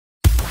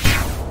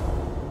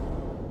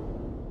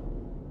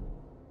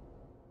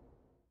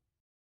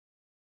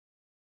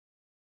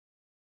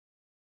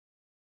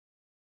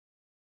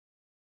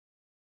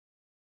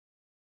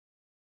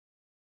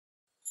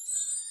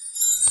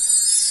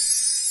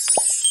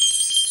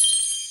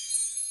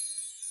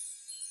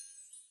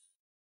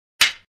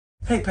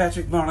Hey,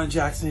 Patrick, Marlon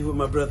Jackson here with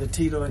my brother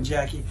Tito and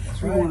Jackie.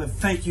 We want to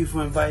thank you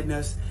for inviting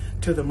us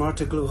to the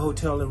Mouratoglou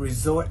Hotel and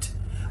Resort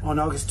on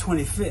August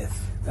 25th.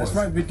 That's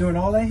right. We're doing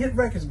all that hit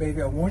records,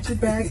 baby. I Want You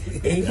Back,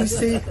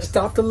 ABC,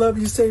 Stop the Love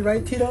You Say,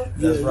 right, Tito?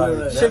 That's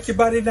right. Shake Your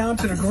Body Down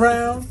to the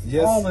Ground.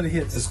 Yes. All of the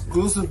hits.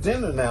 Exclusive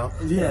dinner now.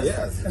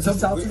 Yes. And some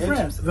South and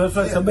Friends.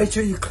 So make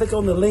sure you click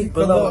on the link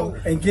below.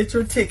 And get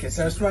your tickets.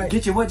 That's right.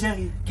 Get your what,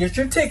 Jackie? Get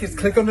your tickets.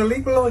 Click on the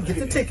link below and get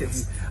the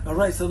tickets. All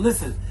right, so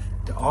listen,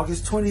 to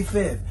August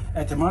 25th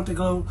at the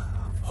Mouratoglou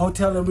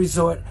Hotel and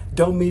Resort.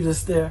 Don't meet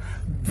us there.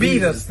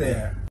 Beat us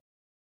there.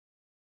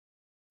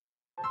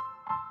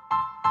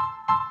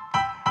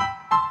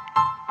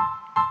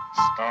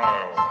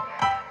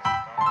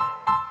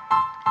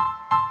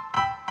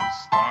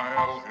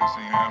 Style is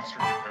the answer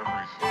to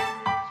everything.